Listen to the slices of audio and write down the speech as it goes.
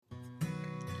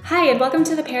Hi, and welcome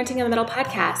to the Parenting in the Middle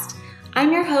podcast.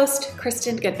 I'm your host,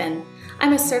 Kristen Goodman.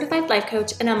 I'm a certified life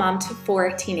coach and a mom to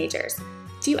 4 teenagers.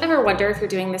 Do you ever wonder if you're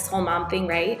doing this whole mom thing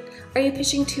right? Are you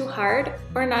pushing too hard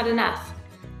or not enough?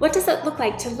 What does it look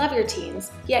like to love your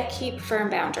teens, yet keep firm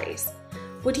boundaries?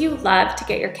 Would you love to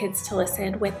get your kids to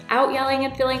listen without yelling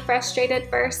and feeling frustrated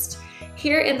first?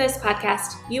 Here in this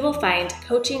podcast, you will find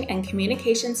coaching and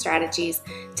communication strategies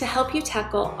to help you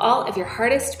tackle all of your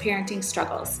hardest parenting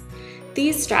struggles.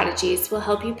 These strategies will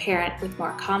help you parent with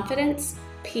more confidence,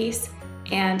 peace,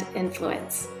 and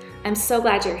influence. I'm so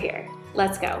glad you're here.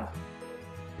 Let's go.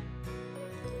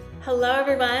 Hello,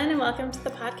 everyone, and welcome to the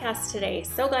podcast today.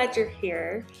 So glad you're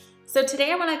here. So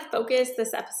today I want to focus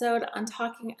this episode on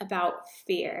talking about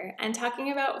fear and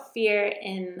talking about fear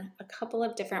in a couple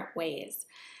of different ways.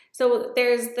 So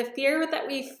there's the fear that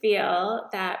we feel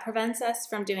that prevents us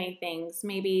from doing things,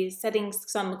 maybe setting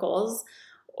some goals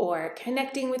or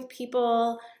connecting with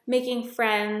people, making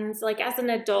friends. Like as an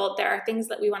adult, there are things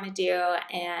that we want to do,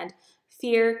 and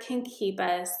fear can keep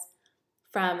us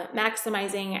from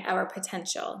maximizing our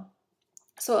potential.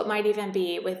 So it might even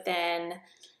be within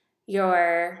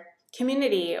your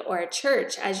community or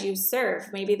church as you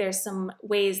serve. Maybe there's some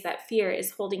ways that fear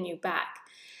is holding you back.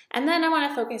 And then I want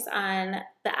to focus on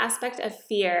the aspect of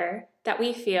fear that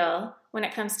we feel when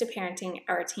it comes to parenting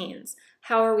our teens.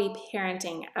 How are we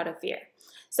parenting out of fear?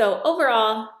 So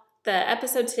overall, the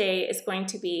episode today is going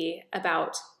to be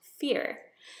about fear.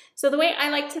 So the way I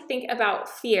like to think about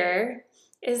fear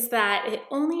is that it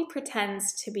only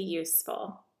pretends to be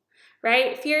useful,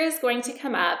 right? Fear is going to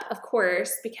come up, of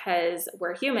course, because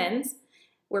we're humans,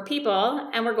 we're people,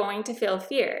 and we're going to feel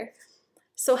fear.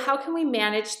 So how can we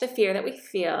manage the fear that we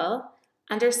feel,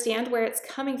 understand where it's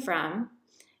coming from,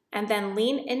 and then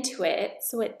lean into it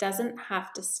so it doesn't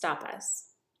have to stop us?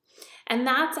 And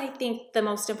that's, I think, the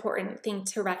most important thing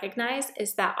to recognize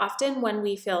is that often when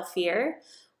we feel fear,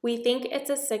 we think it's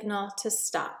a signal to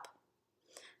stop.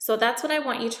 So that's what I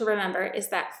want you to remember is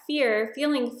that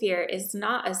feeling fear is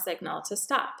not a signal to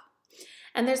stop.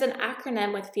 And there's an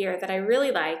acronym with fear that I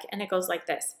really like, and it goes like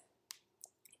this.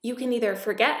 You can either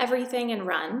forget everything and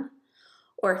run,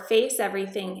 or face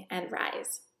everything and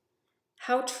rise.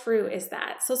 How true is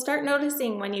that? So start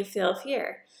noticing when you feel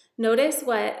fear. Notice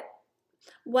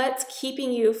what's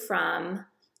keeping you from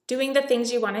doing the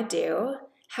things you want to do.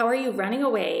 How are you running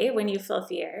away when you feel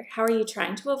fear? How are you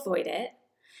trying to avoid it?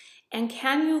 And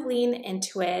can you lean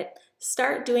into it?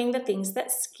 Start doing the things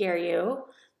that scare you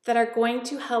that are going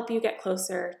to help you get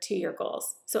closer to your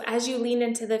goals. So as you lean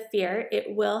into the fear,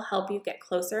 it will help you get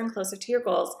closer and closer to your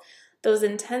goals. Those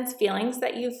intense feelings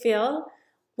that you feel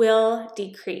will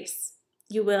decrease.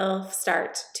 You will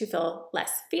start to feel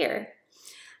less fear.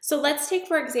 So let's take,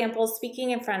 for example, speaking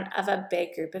in front of a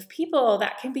big group of people.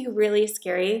 That can be really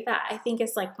scary. That I think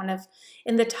is like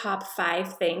in the top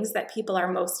 5 things that people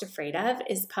are most afraid of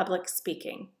is public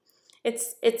speaking.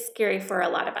 It's scary for a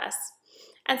lot of us.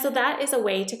 And so that is a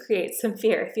way to create some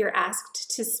fear. If you're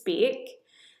asked to speak,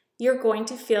 you're going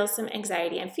to feel some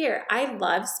anxiety and fear. I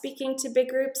love speaking to big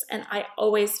groups, and I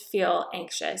always feel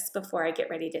anxious before I get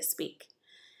ready to speak.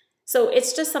 So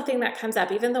it's just something that comes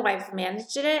up. Even though I've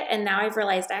managed it and now I've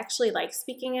realized I actually like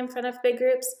speaking in front of big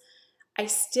groups, I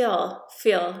still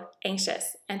feel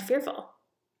anxious and fearful.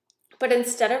 But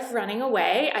instead of running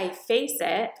away, I face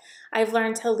it. I've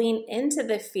learned to lean into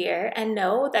the fear and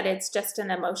know that it's just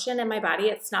an emotion in my body.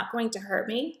 It's not going to hurt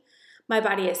me. My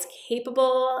body is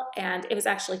capable, and it was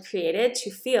actually created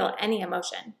to feel any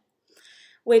emotion,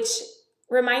 which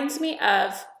reminds me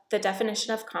of the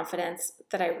definition of confidence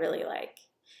that I really like.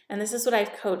 And this is what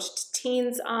I've coached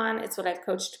teens on. It's what I've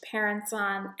coached parents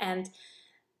on. And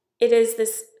it is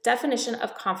this definition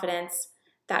of confidence,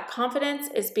 that confidence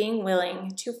is being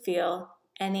willing to feel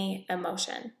any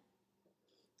emotion.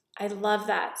 I love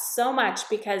that so much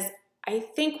because I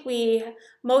think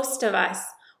most of us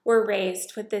were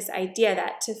raised with this idea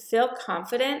that to feel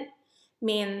confident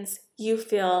means you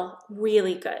feel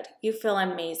really good. You feel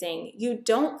amazing. You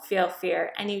don't feel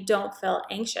fear and you don't feel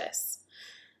anxious.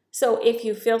 So if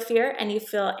you feel fear and you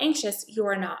feel anxious, you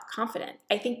are not confident.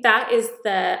 I think that is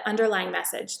the underlying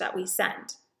message that we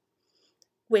send,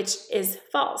 which is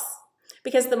false.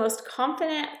 Because the most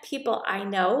confident people I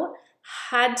know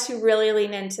had to really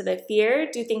lean into the fear,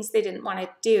 do things they didn't want to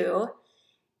do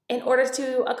in order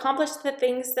to accomplish the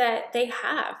things that they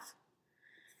have.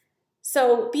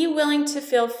 So be willing to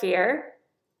feel fear,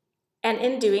 and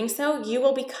in doing so, you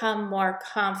will become more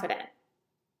confident.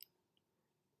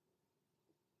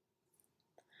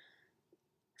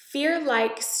 Fear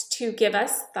likes to give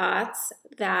us thoughts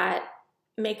that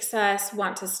makes us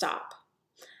want to stop.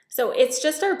 So it's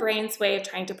just our brain's way of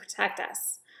trying to protect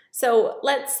us. So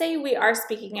let's say we are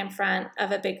speaking in front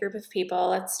of a big group of people.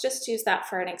 Let's just use that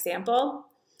for an example.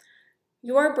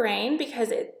 Your brain,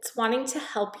 because it's wanting to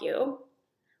help you,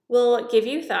 will give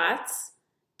you thoughts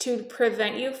to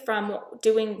prevent you from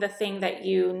doing the thing that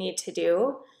you need to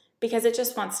do because it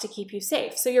just wants to keep you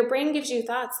safe. So your brain gives you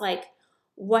thoughts like,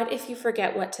 what if you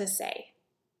forget what to say?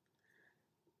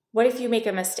 What if you make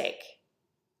a mistake?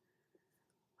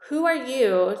 Who are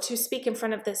you to speak in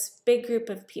front of this big group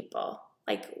of people?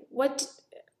 Like, what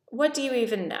do you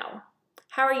even know?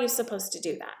 How are you supposed to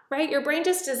do that, right? Your brain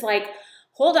just is like,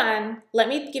 hold on, let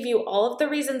me give you all of the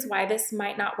reasons why this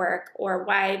might not work or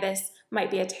why this might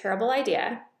be a terrible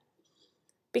idea,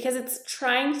 because it's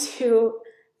trying to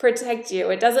protect you.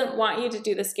 It doesn't want you to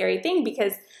do the scary thing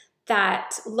because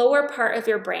that lower part of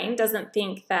your brain doesn't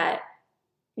think that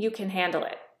you can handle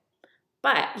it.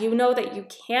 But you know that you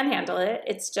can handle it.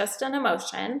 It's just an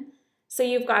emotion. So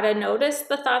you've got to notice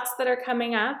the thoughts that are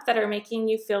coming up that are making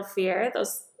you feel fear,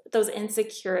 those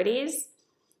insecurities,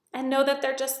 and know that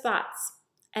they're just thoughts.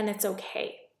 And it's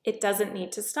okay. It doesn't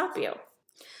need to stop you.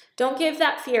 Don't give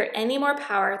that fear any more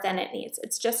power than it needs.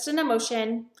 It's just an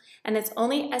emotion, and it's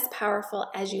only as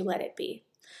powerful as you let it be.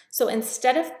 So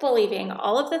instead of believing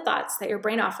all of the thoughts that your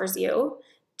brain offers you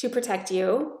to protect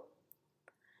you,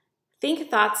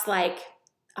 think thoughts like,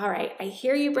 all right, I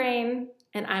hear you, brain,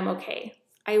 and I'm okay.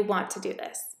 I want to do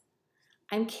this.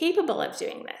 I'm capable of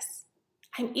doing this.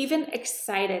 I'm even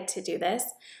excited to do this,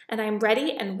 and I'm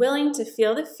ready and willing to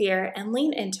feel the fear and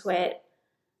lean into it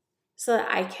so that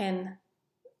I can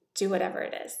do whatever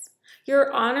it is.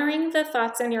 You're honoring the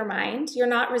thoughts in your mind. You're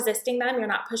not resisting them. You're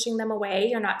not pushing them away.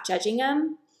 You're not judging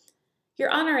them.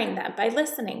 You're honoring them by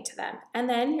listening to them, and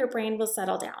then your brain will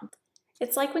settle down.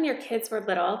 It's like when your kids were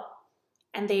little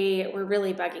and they were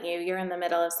really bugging you. You're in the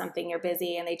middle of something, you're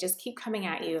busy, and they just keep coming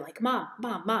at you like, Mom,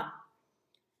 Mom, Mom.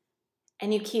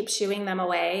 And you keep shooing them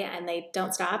away and they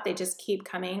don't stop. They just keep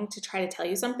coming to try to tell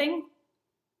you something.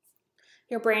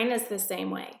 Your brain is the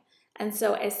same way. And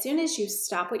so as soon as you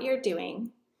stop what you're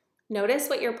doing, notice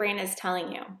what your brain is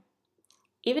telling you.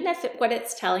 Even if what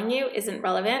it's telling you isn't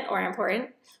relevant or important,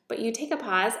 but you take a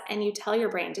pause and you tell your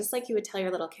brain, just like you would tell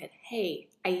your little kid, hey,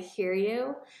 I hear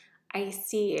you, I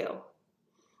see you.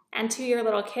 And to your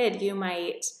little kid, you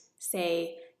might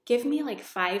say, give me like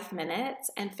 5 minutes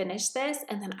and finish this,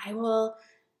 and then I will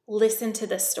listen to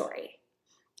the story.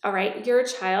 All right, your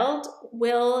child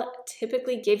will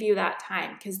typically give you that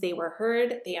time because they were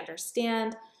heard, they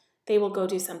understand, they will go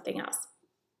do something else.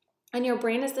 And your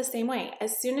brain is the same way.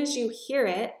 As soon as you hear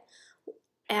it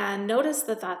and notice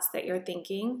the thoughts that you're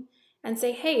thinking and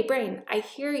say, hey, brain, I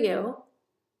hear you,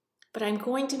 but I'm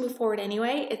going to move forward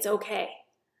anyway. It's okay.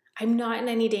 I'm not in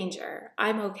any danger.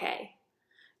 I'm okay.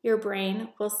 Your brain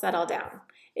will settle down.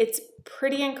 It's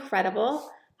pretty incredible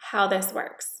how this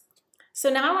works. So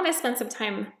now I want to spend some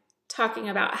time talking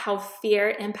about how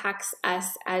fear impacts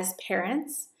us as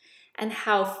parents and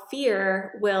how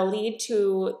fear will lead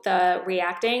to the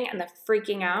reacting and the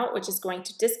freaking out, which is going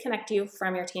to disconnect you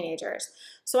from your teenagers.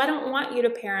 So I don't want you to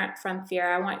parent from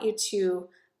fear. I want you to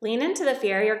lean into the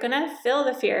fear. You're going to feel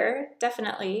the fear,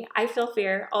 definitely. I feel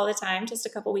fear all the time. Just a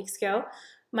couple weeks ago,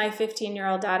 my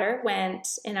 15-year-old daughter went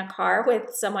in a car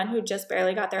with someone who just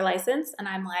barely got their license, and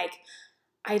I'm like,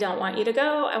 I don't want you to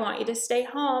go. I want you to stay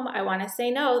home. I want to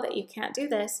say no, that you can't do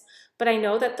this. But I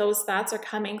know that those thoughts are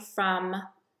coming from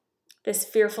this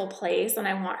fearful place, and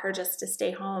I want her just to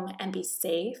stay home and be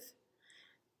safe.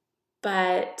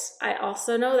 But I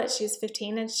also know that she's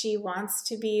 15 and she wants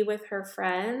to be with her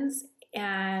friends,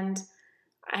 and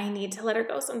I need to let her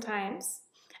go sometimes.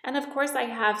 And of course, I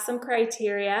have some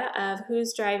criteria of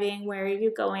who's driving, where are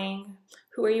you going,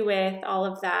 who are you with, all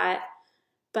of that.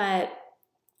 But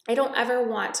I don't ever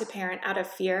want to parent out of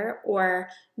fear or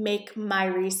make my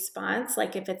response,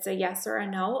 like if it's a yes or a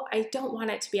no, I don't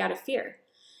want it to be out of fear.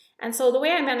 And so the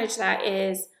way I manage that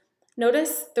is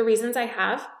notice the reasons I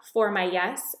have for my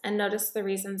yes and notice the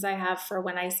reasons I have for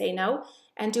when I say no,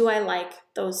 and do I like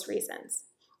those reasons?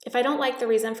 If I don't like the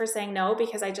reason for saying no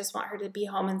because I just want her to be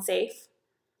home and safe,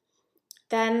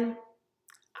 then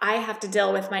I have to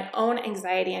deal with my own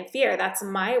anxiety and fear. That's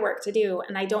my work to do,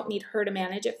 and I don't need her to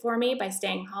manage it for me by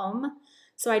staying home.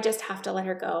 So I just have to let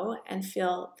her go and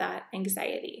feel that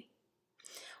anxiety.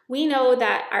 We know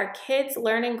that our kids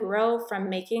learn and grow from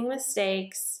making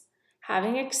mistakes,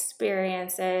 having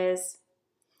experiences,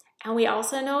 and we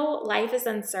also know life is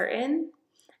uncertain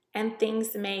and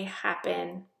things may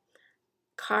happen.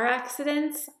 Car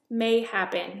accidents may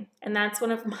happen, and that's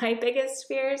one of my biggest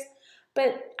fears.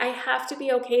 But I have to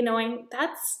be okay knowing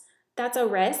that's a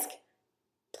risk.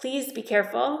 Please be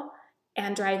careful.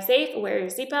 and drive safe, wear your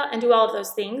seatbelt, and do all of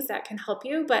those things that can help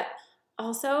you. But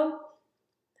also,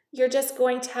 you're just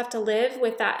going to have to live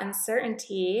with that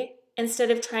uncertainty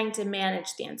instead of trying to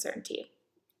manage the uncertainty.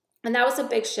 And that was a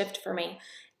big shift for me.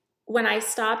 When I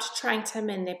stopped trying to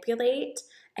manipulate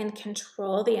and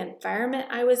control the environment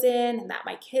I was in and that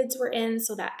my kids were in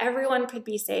so that everyone could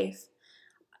be safe,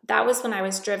 that was when I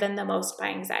was driven the most by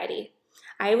anxiety.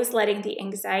 I was letting the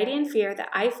anxiety and fear that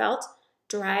I felt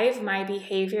drive my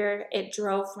behavior. It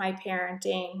drove my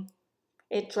parenting.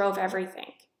 It drove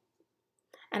everything.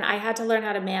 And I had to learn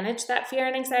how to manage that fear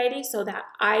and anxiety so that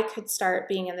I could start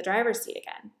being in the driver's seat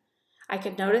again. I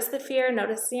could notice the fear,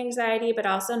 notice the anxiety, but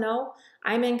also know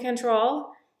I'm in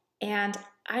control and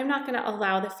I'm not going to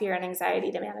allow the fear and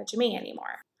anxiety to manage me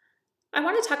anymore. I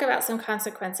want to talk about some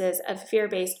consequences of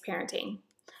fear-based parenting.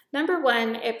 Number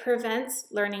one, it prevents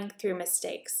learning through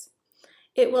mistakes.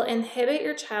 It will inhibit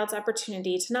your child's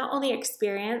opportunity to not only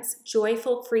experience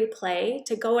joyful free play,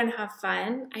 to go and have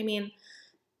fun. I mean,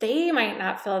 they might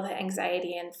not feel the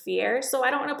anxiety and fear, so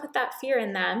I don't want to put that fear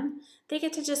in them. They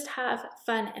get to just have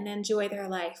fun and enjoy their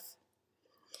life.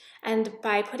 And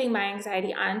by putting my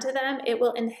anxiety onto them, it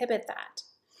will inhibit that.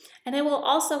 And it will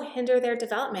also hinder their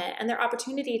development and their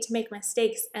opportunity to make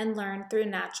mistakes and learn through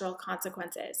natural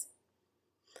consequences.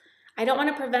 I don't want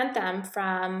to prevent them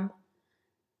from,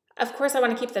 of course, I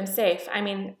want to keep them safe. I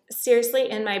mean, seriously,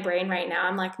 in my brain right now,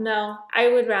 I'm like, no, I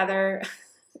would rather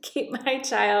keep my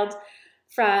child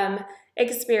from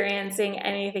experiencing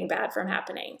anything bad from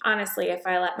happening. Honestly, if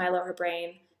I let my lower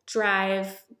brain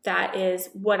drive, that is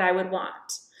what I would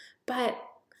want. But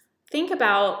think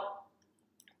about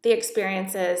the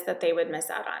experiences that they would miss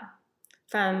out on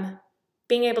from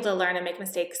being able to learn and make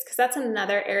mistakes, because that's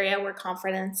another area where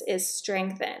confidence is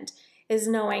strengthened, is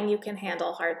knowing you can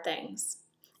handle hard things.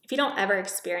 If you don't ever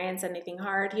experience anything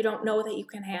hard, you don't know that you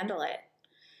can handle it,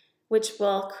 which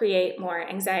will create more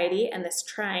anxiety and this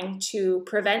trying to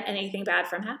prevent anything bad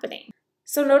from happening.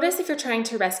 So notice if you're trying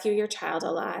to rescue your child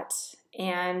a lot,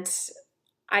 and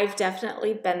I've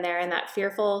definitely been there in that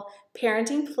fearful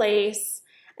parenting place,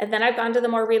 and then I've gone to the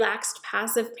more relaxed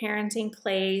passive parenting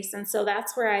place, and so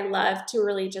that's where I love to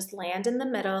really just land in the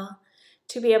middle,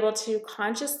 to be able to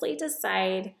consciously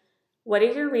decide what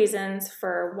are your reasons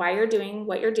for why you're doing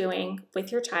what you're doing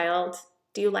with your child.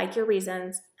 Do you like your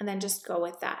reasons? And then just go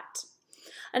with that.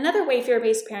 Another way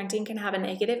fear-based parenting can have a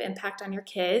negative impact on your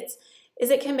kids is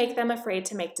it can make them afraid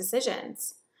to make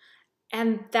decisions.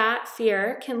 And that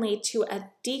fear can lead to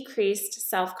a decreased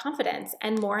self-confidence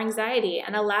and more anxiety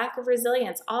and a lack of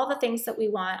resilience, all the things that we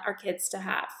want our kids to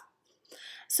have.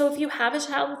 So if you have a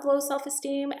child with low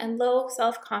self-esteem and low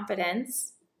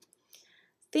self-confidence,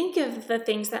 think of the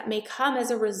things that may come as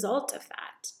a result of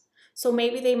that. So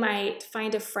maybe they might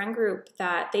find a friend group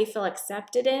that they feel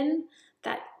accepted in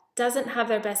that doesn't have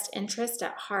their best interest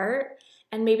at heart,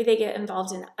 and maybe they get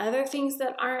involved in other things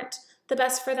that aren't the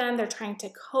best for them. They're trying to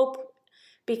cope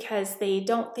because they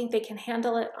don't think they can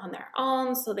handle it on their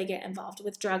own, so they get involved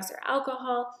with drugs or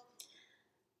alcohol.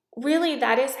 Really,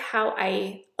 that is how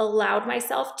I allowed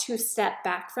myself to step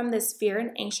back from this fear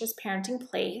and anxious parenting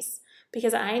place,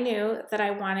 because I knew that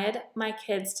I wanted my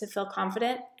kids to feel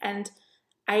confident and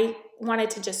I wanted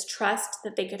to just trust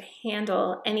that they could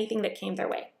handle anything that came their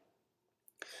way.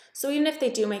 So even if they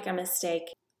do make a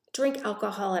mistake, drink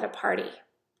alcohol at a party,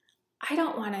 I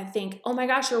don't want to think, oh my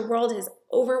gosh, your world is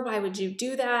over. Why would you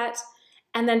do that?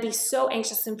 And then be so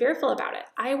anxious and fearful about it.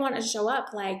 I want to show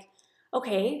up like,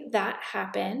 okay, that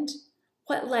happened.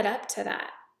 What led up to that?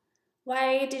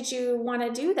 Why did you want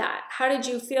to do that? How did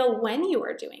you feel when you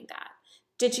were doing that?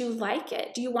 Did you like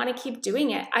it? Do you want to keep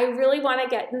doing it? I really want to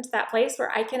get into that place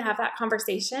where I can have that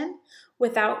conversation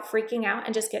without freaking out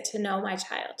and just get to know my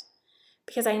child.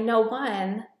 Because I know,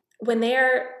 one, when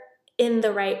they're in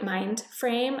the right mind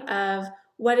frame of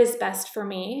what is best for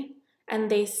me,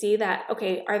 and they see that,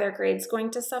 okay, are their grades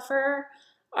going to suffer?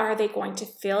 Are they going to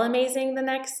feel amazing the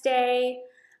next day?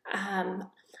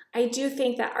 I do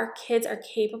think that our kids are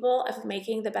capable of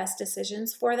making the best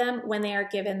decisions for them when they are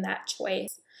given that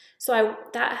choice. So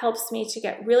that helps me to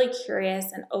get really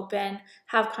curious and open,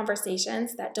 have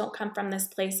conversations that don't come from this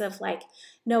place of like,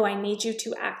 no, I need you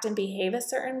to act and behave a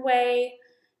certain way,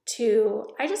 to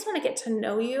I just want to get to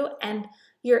know you and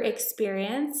your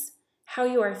experience, how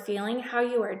you are feeling, how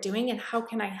you are doing, and how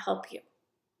can I help you.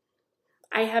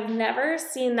 I have never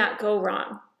seen that go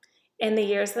wrong in the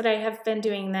years that I have been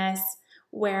doing this,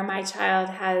 where my child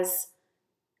has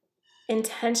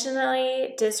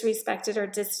intentionally disrespected or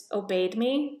disobeyed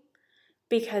me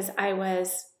because I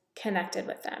was connected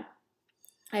with them.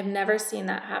 I've never seen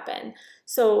that happen.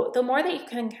 So the more that you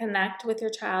can connect with your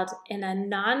child in a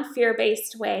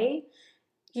non-fear-based way,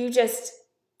 you just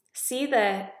see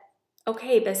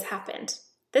okay, this happened.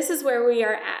 This is where we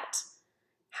are at.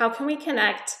 How can we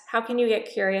connect? How can you get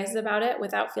curious about it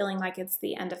without feeling like it's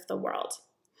the end of the world?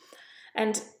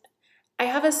 And I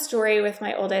have a story with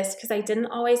my oldest because I didn't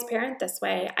always parent this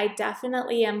way. I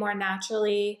definitely am more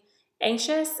naturally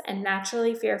anxious and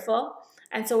naturally fearful.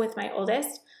 And so with my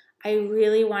oldest, I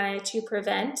really wanted to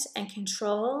prevent and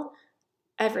control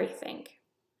everything.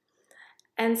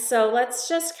 And so let's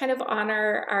just kind of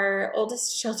honor our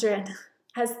oldest children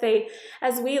as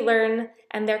we learn,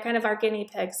 and they're kind of our guinea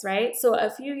pigs, right? So a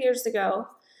few years ago,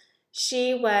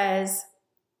 she was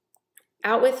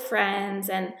out with friends,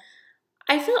 and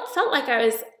I felt like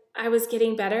I was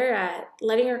getting better at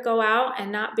letting her go out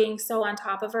and not being so on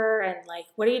top of her and like,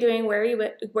 what are you doing? Where are you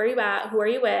at? Who are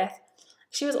you with?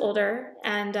 She was older,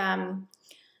 and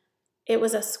it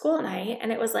was a school night,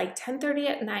 and it was like 10:30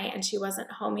 at night, and she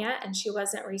wasn't home yet, and she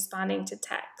wasn't responding to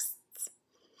texts.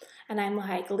 And I'm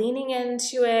like leaning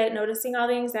into it, noticing all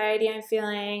the anxiety I'm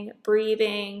feeling,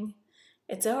 breathing.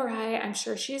 It's all right. I'm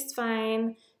sure she's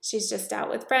fine. She's just out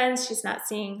with friends. She's not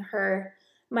seeing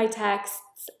my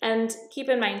texts. And keep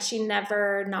in mind, she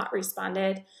never not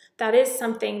responded. That is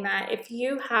something that if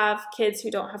you have kids who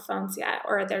don't have phones yet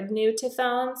or they're new to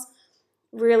phones,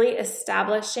 really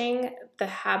establishing the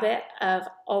habit of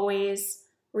always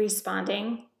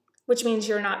responding, which means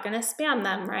you're not going to spam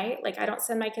them, right? Like I don't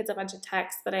send my kids a bunch of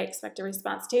texts that I expect a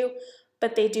response to,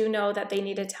 but they do know that they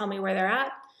need to tell me where they're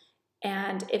at.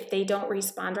 And if they don't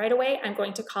respond right away, I'm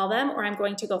going to call them or I'm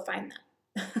going to go find them.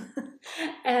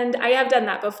 And I have done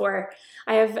that before.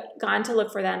 I have gone to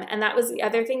look for them. And that was the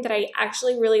other thing that I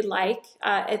actually really like.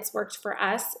 It's worked for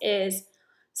us is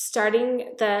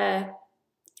starting the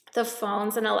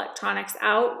phones and electronics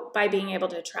out by being able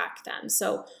to track them.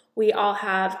 So we all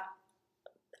have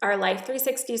our Life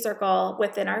 360 circle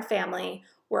within our family.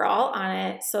 We're all on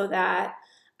it so that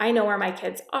I know where my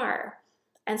kids are.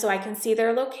 And so I can see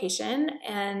their location.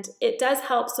 And it does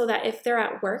help so that if they're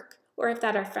at work or if they're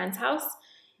at a friend's house,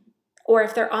 or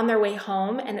if they're on their way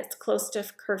home and it's close to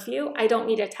curfew, I don't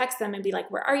need to text them and be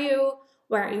like, where are you?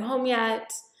 Why aren't you home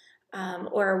yet?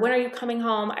 Or when are you coming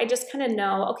home? I just kind of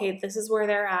know, okay, this is where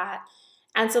they're at.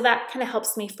 And so that kind of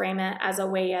helps me frame it as a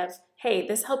way of, hey,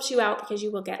 this helps you out because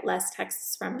you will get less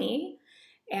texts from me.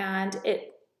 And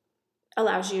it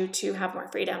allows you to have more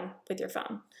freedom with your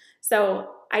phone.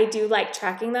 So I do like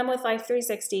tracking them with Life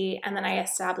 360. And then I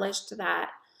established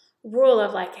that rule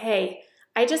of like, hey,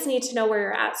 I just need to know where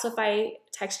you're at. So if I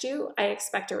text you, I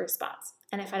expect a response.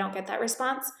 And if I don't get that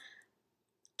response,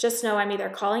 just know I'm either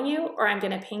calling you or I'm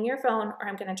going to ping your phone or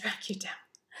I'm going to track you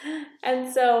down.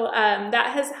 And so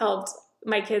that has helped.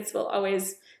 My kids will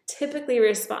always typically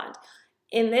respond.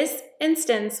 In this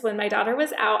instance, when my daughter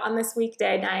was out on this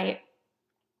weekday night,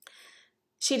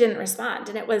 she didn't respond.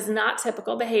 And it was not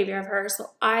typical behavior of her.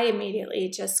 So I immediately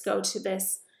just go to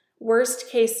this worst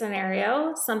case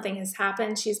scenario. Something has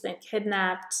happened. She's been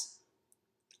kidnapped.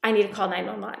 I need to call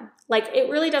 911. Like it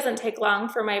really doesn't take long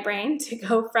for my brain to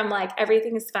go from like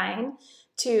everything is fine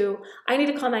to I need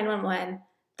to call 911.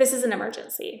 This is an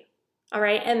emergency. All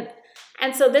right.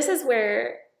 And so this is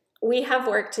where we have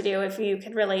work to do if you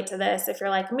can relate to this, if you're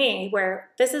like me, where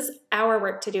this is our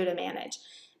work to do to manage.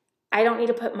 I don't need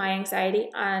to put my anxiety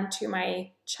onto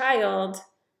my child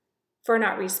for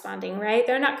not responding, right?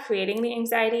 They're not creating the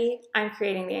anxiety. I'm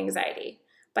creating the anxiety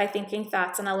by thinking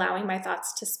thoughts and allowing my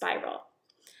thoughts to spiral.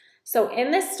 So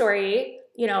in this story,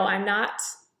 I'm not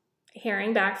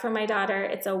hearing back from my daughter.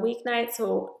 It's a weeknight,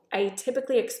 so I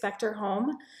typically expect her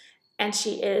home, and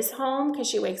she is home because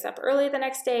she wakes up early the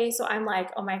next day. So I'm like,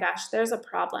 oh my gosh, there's a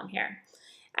problem here.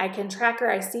 I can track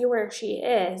her. I see where she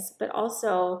is, but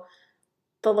also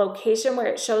the location where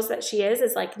it shows that she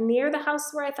is like near the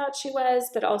house where I thought she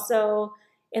was, but also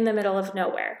in the middle of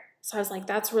nowhere. So I was like,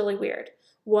 that's really weird.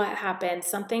 What happened?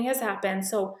 Something has happened.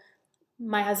 So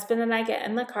my husband and I get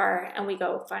in the car and we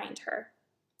go find her.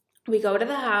 We go to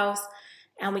the house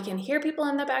and we can hear people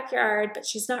in the backyard, but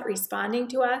she's not responding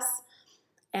to us.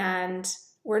 And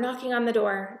we're knocking on the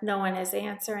door. No one is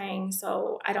answering.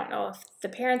 So I don't know if the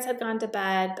parents had gone to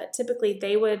bed, but typically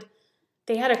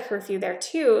they had a curfew there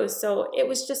too. So it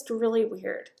was just really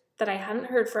weird that I hadn't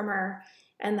heard from her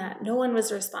and that no one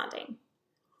was responding.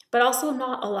 But also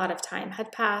not a lot of time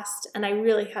had passed, and I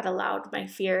really had allowed my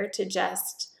fear to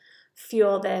just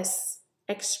fuel this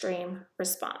extreme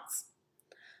response.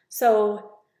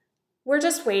 So we're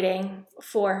just waiting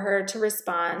for her to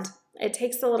respond. It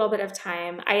takes a little bit of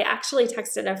time. I actually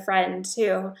texted a friend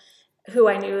too who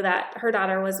I knew that her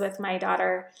daughter was with my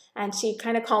daughter, and she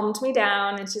kind of calmed me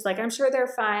down, and she's like, I'm sure they're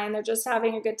fine. They're just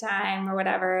having a good time or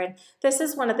whatever. And this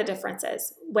is one of the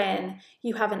differences when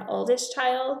you have an oldest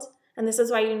child. And this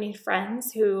is why you need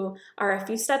friends who are a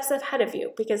few steps ahead of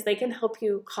you, because they can help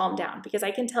you calm down. Because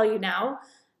I can tell you now,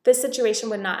 this situation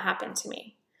would not happen to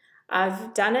me.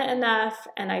 I've done it enough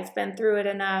and I've been through it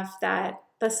enough that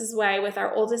this is why with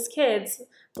our oldest kids,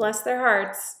 bless their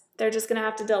hearts, they're just going to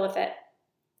have to deal with it.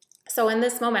 So in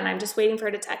this moment, I'm just waiting for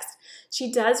her to text.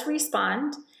 She does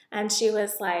respond, and she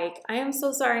was like, I am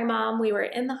so sorry, Mom. We were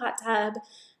in the hot tub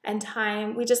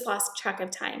and we just lost track of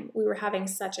time. We were having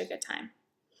such a good time.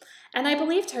 And I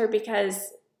believed her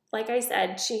because, like I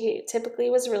said, she typically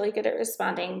was really good at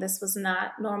responding. This was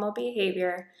not normal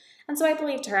behavior. And so I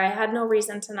believed her. I had no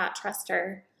reason to not trust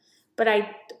her. But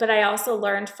I also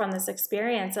learned from this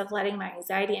experience of letting my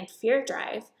anxiety and fear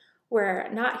drive, where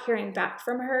not hearing back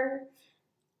from her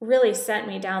really sent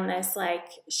me down this, like,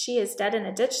 she is dead in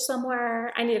a ditch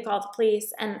somewhere. I need to call the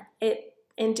police. And it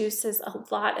induces a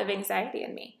lot of anxiety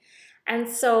in me. And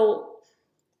so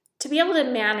to be able to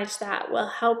manage that will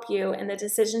help you in the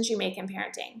decisions you make in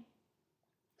parenting.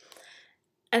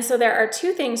 And so there are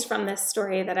two things from this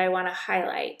story that I want to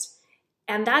highlight.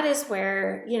 And that is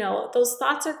where, those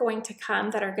thoughts are going to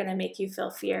come that are going to make you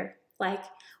feel fear. Like,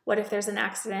 what if there's an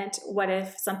accident? What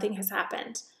if something has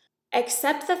happened?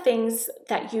 Accept the things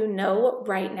that you know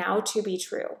right now to be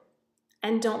true.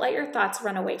 And don't let your thoughts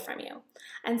run away from you.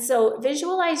 And so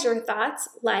visualize your thoughts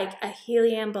like a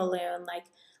helium balloon,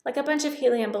 like a bunch of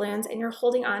helium balloons, and you're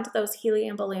holding on to those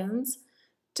helium balloons.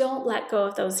 Don't let go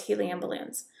of those helium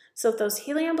balloons. So if those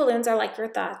helium balloons are like your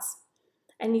thoughts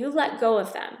and you let go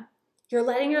of them, you're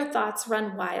letting your thoughts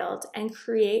run wild and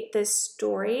create this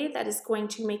story that is going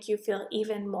to make you feel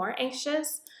even more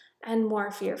anxious and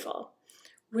more fearful.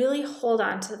 Really hold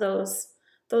on to those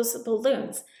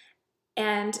balloons.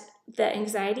 And the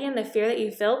anxiety and the fear that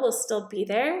you feel will still be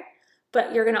there,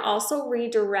 but you're going to also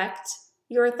redirect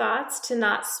your thoughts to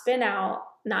not spin out,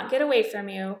 not get away from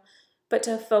you, but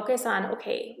to focus on,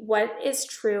 okay, what is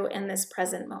true in this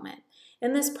present moment?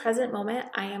 In this present moment,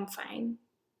 I am fine.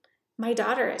 My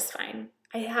daughter is fine.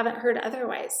 I haven't heard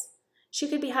otherwise. She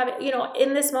could be having,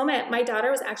 in this moment, my daughter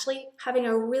was actually having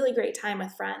a really great time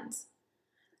with friends.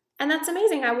 And that's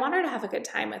amazing. I want her to have a good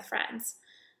time with friends.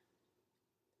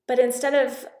 But instead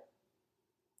of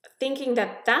thinking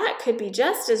that could be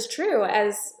just as true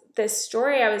as this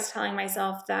story I was telling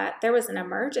myself that there was an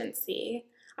emergency,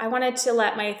 I wanted to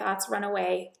let my thoughts run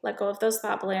away, let go of those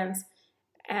thought balloons,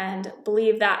 and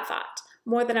believe that thought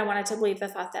more than I wanted to believe the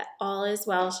thought that all is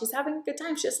well. She's having a good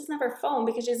time. She just doesn't have her phone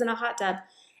because she's in a hot tub.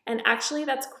 And actually,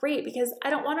 that's great because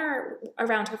I don't want her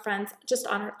around her friends just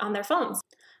on their phones.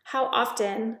 How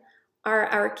often are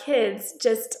our kids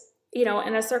just, in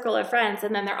a circle of friends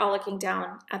and then they're all looking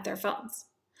down at their phones?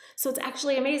 So it's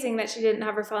actually amazing that she didn't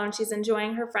have her phone. She's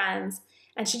enjoying her friends,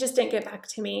 and she just didn't get back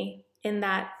to me in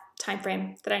that time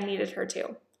frame that I needed her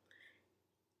to.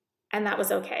 And that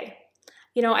was okay.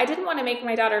 I didn't want to make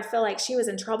my daughter feel like she was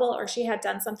in trouble or she had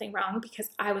done something wrong because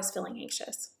I was feeling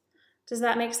anxious. Does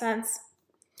that make sense?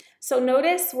 So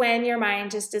notice when your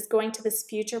mind just is going to this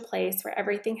future place where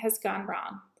everything has gone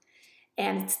wrong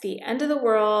and it's the end of the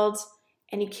world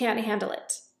and you can't handle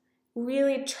it.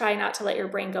 Really try not to let your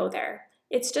brain go there.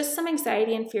 It's just some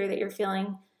anxiety and fear that you're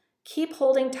feeling. Keep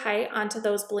holding tight onto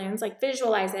those balloons, like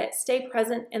visualize it, stay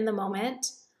present in the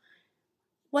moment.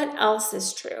 What else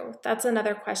is true? That's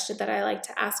another question that I like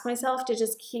to ask myself to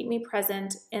just keep me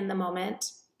present in the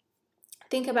moment.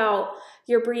 Think about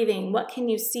your breathing. What can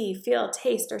you see, feel,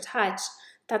 taste, or touch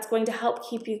that's going to help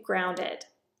keep you grounded?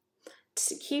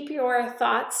 To keep your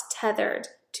thoughts tethered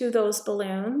to those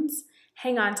balloons,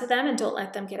 hang on to them and don't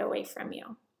let them get away from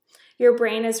you. Your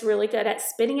brain is really good at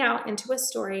spinning out into a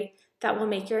story that will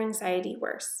make your anxiety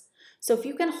worse. So if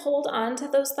you can hold on to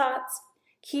those thoughts,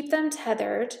 keep them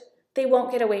tethered, they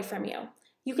won't get away from you.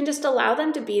 You can just allow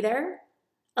them to be there.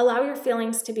 Allow your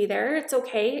feelings to be there. It's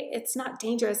okay. It's not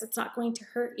dangerous. It's not going to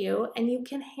hurt you. And you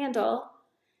can handle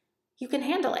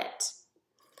it.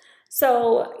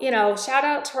 So, shout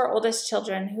out to our oldest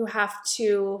children who have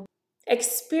to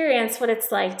experience what it's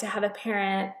like to have a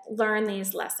parent learn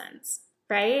these lessons,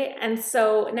 right? And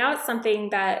so now it's something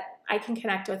that I can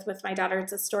connect with my daughter.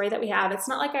 It's a story that we have. It's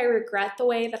not like I regret the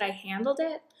way that I handled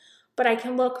it, but I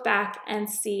can look back and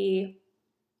see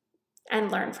and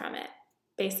learn from it,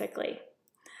 basically.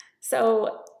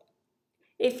 So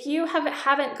if you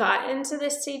haven't gotten to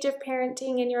this stage of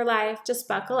parenting in your life, just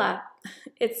buckle up.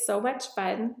 It's so much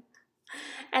fun,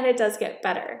 and it does get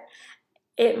better.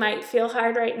 It might feel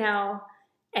hard right now,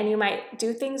 and you might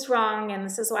do things wrong, and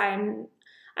this is why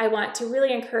I want to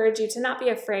really encourage you to not be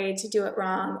afraid to do it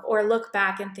wrong or look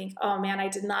back and think, oh man, I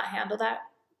did not handle that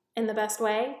in the best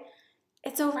way.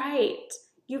 It's all right.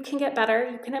 You can get better.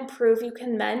 You can improve. You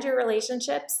can mend your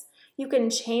relationships. You can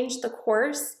change the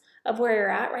course of where you're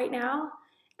at right now,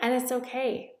 and it's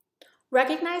okay.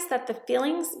 Recognize that the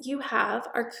feelings you have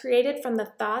are created from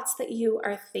the thoughts that you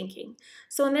are thinking.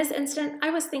 So in this instant, I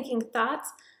was thinking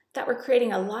thoughts that were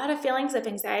creating a lot of feelings of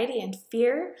anxiety and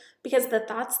fear because the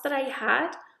thoughts that I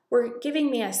had were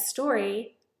giving me a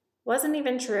story, wasn't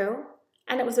even true,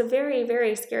 and it was a very,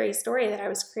 very scary story that I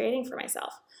was creating for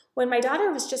myself. When my daughter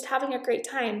was just having a great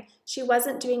time, she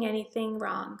wasn't doing anything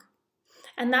wrong.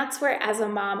 And that's where, as a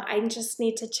mom, I just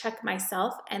need to check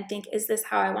myself and think, is this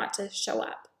how I want to show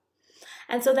up?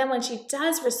 And so then when she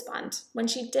did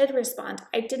respond,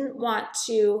 I didn't want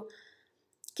to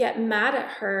get mad at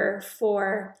her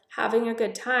for having a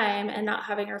good time and not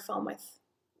having her phone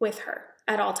with her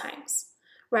at all times,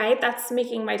 right? That's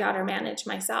making my daughter manage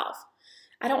myself.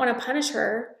 I don't want to punish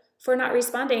her for not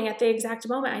responding at the exact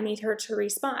moment I need her to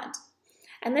respond.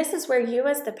 And this is where you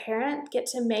as the parent get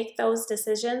to make those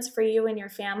decisions for you and your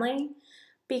family,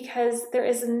 because there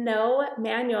is no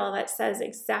manual that says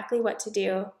exactly what to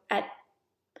do at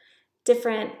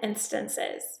different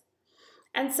instances.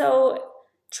 And so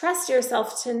trust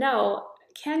yourself to know,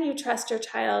 can you trust your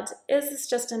child? Is this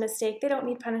just a mistake? They don't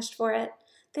need punished for it.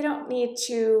 They don't need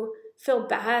to feel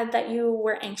bad that you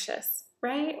were anxious,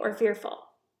 right? Or fearful.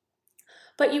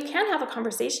 But you can have a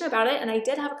conversation about it. And I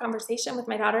did have a conversation with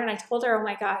my daughter, and I told her, oh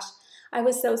my gosh, I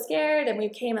was so scared, and we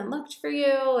came and looked for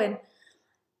you. And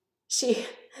she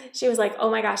was like,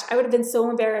 oh my gosh, I would have been so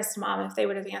embarrassed, Mom, if they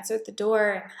would have answered the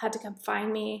door and had to come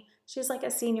find me. She was like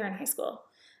a senior in high school.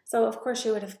 So of course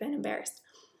she would have been embarrassed.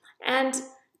 And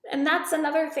that's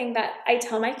another thing that I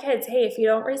tell my kids, hey, if you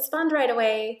don't respond right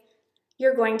away,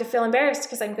 you're going to feel embarrassed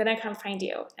because I'm going to come find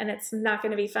you, and it's not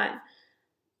going to be fun.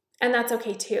 And that's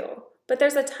okay too. But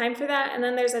there's a time for that, and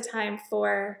then there's a time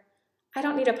for, I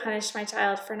don't need to punish my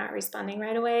child for not responding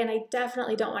right away, and I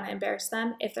definitely don't want to embarrass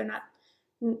them if they're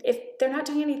not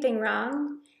doing anything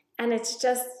wrong, and it's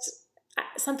just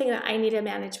something that I need to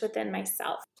manage within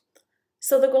myself.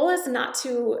 So the goal is not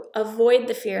to avoid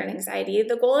the fear and anxiety.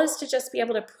 The goal is to just be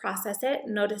able to process it,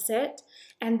 notice it,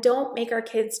 and don't make our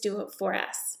kids do it for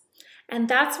us. And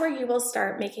that's where you will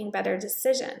start making better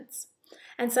decisions.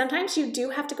 And sometimes you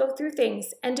do have to go through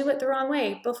things and do it the wrong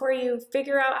way before you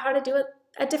figure out how to do it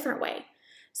a different way.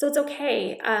 So it's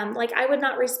okay. Like I would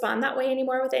not respond that way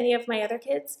anymore with any of my other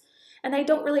kids. And I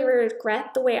don't really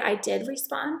regret the way I did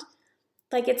respond.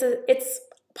 Like it's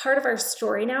part of our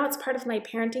story now. It's part of my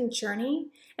parenting journey.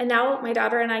 And now my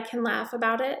daughter and I can laugh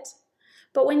about it.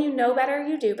 But when you know better,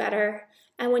 you do better.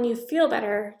 And when you feel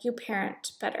better, you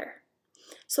parent better.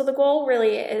 So the goal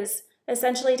really is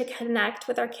essentially to connect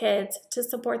with our kids, to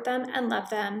support them and love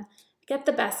them, get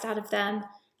the best out of them,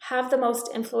 have the most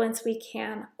influence we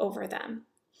can over them.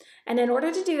 And in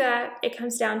order to do that, it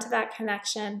comes down to that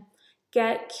connection.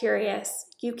 Get curious.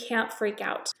 You can't freak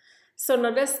out. So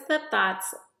notice the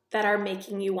thoughts that are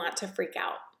making you want to freak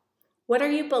out. What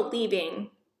are you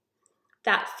believing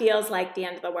that feels like the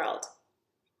end of the world?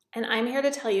 And I'm here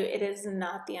to tell you it is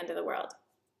not the end of the world.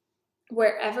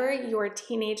 Wherever your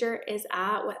teenager is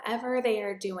at, whatever they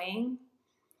are doing,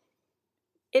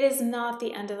 it is not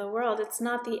the end of the world. It's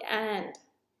not the end.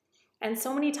 And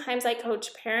so many times I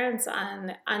coach parents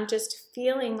on just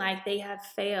feeling like they have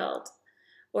failed,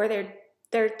 or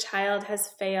their child has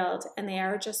failed, and they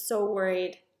are just so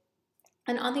worried.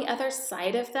 And on the other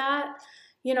side of that,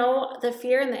 the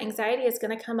fear and the anxiety is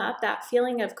going to come up, that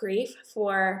feeling of grief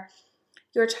for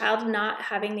your child not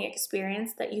having the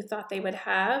experience that you thought they would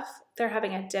have. They're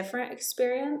having a different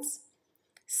experience.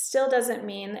 Still doesn't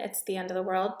mean it's the end of the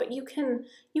world, but you can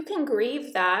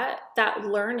grieve that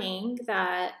learning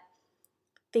that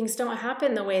things don't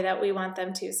happen the way that we want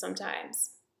them to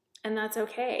sometimes. And that's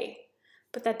okay.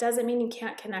 But that doesn't mean you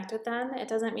can't connect with them. It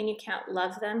doesn't mean you can't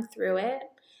love them through it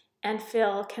and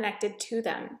feel connected to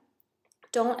them.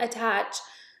 Don't attach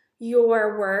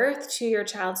your worth to your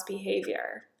child's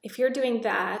behavior. If you're doing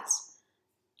that,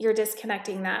 you're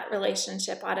disconnecting that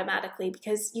relationship automatically,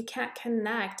 because you can't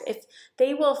connect. If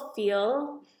they will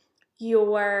feel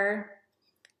your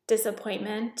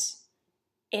disappointment,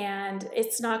 and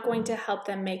it's not going to help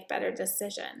them make better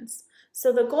decisions.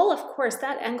 So the goal, of course,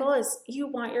 that end goal is you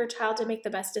want your child to make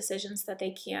the best decisions that they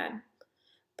can,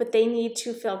 but they need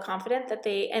to feel confident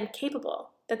and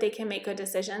capable that they can make good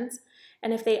decisions.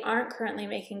 And if they aren't currently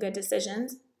making good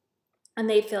decisions and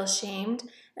they feel shamed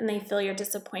and they feel your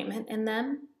disappointment in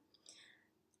them,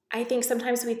 I think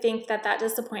sometimes we think that that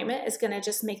disappointment is going to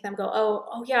just make them go,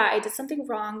 oh yeah, I did something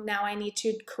wrong. Now I need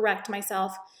to correct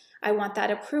myself. I want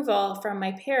that approval from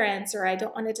my parents, or I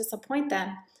don't want to disappoint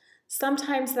them.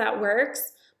 Sometimes that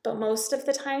works, but most of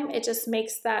the time it just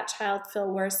makes that child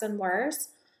feel worse and worse.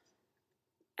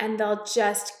 And they'll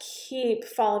just keep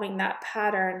following that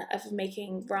pattern of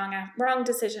making wrong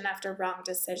decision after wrong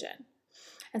decision.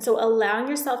 And so allowing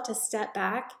yourself to step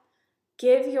back,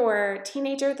 give your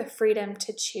teenager the freedom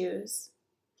to choose.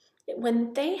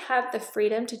 When they have the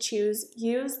freedom to choose,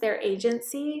 use their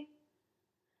agency,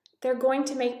 they're going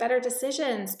to make better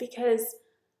decisions because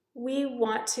we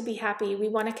want to be happy. We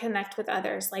want to connect with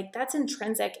others. Like, that's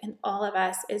intrinsic in all of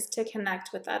us, is to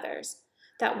connect with others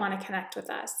that want to connect with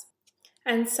us.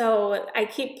 And so I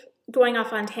keep going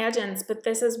off on tangents, but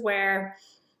this is where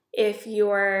if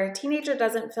your teenager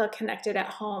doesn't feel connected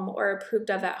at home or approved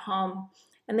of at home,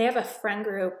 and they have a friend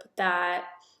group that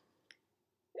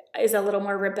is a little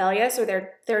more rebellious, or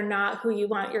they're not who you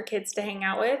want your kids to hang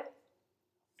out with,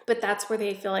 but that's where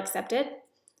they feel accepted,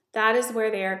 that is where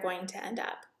they are going to end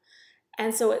up.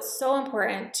 And so it's so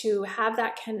important to have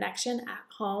that connection at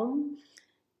home,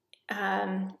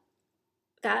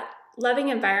 that loving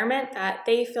environment, that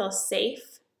they feel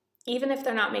safe, even if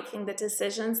they're not making the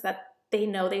decisions that they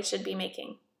know they should be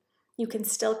making. You can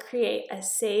still create a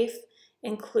safe,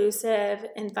 inclusive,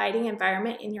 inviting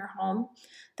environment in your home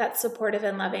that's supportive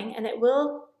and loving, and it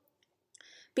will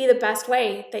be the best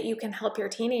way that you can help your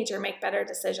teenager make better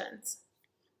decisions.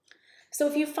 So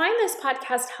if you find this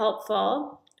podcast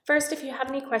helpful, first, if you have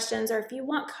any questions or if you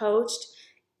want coached,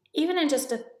 even in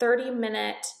just a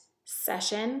 30-minute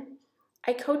session,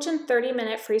 I coach in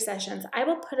 30-minute free sessions. I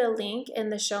will put a link in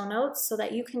the show notes so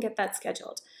that you can get that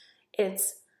scheduled.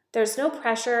 There's no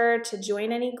pressure to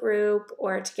join any group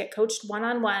or to get coached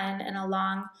one-on-one in a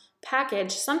long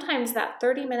package. Sometimes that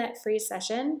 30-minute free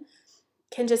session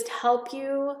can just help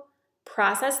you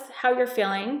process how you're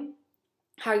feeling,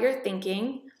 how you're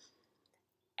thinking,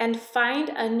 and find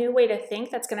a new way to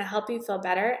think that's going to help you feel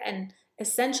better and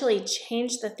essentially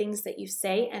change the things that you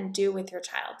say and do with your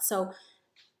child. So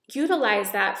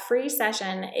utilize that free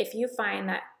session if you find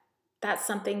that that's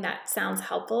something that sounds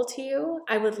helpful to you.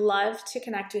 I would love to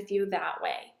connect with you that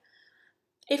way.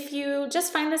 If you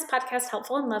just find this podcast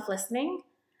helpful and love listening,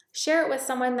 share it with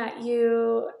someone that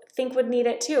you think would need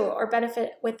it too or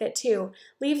benefit with it too.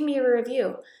 Leave me a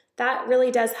review. That really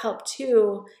does help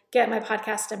to get my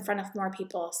podcast in front of more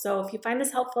people. So if you find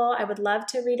this helpful, I would love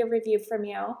to read a review from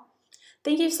you.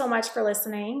 Thank you so much for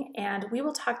listening, and we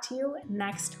will talk to you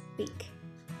next week.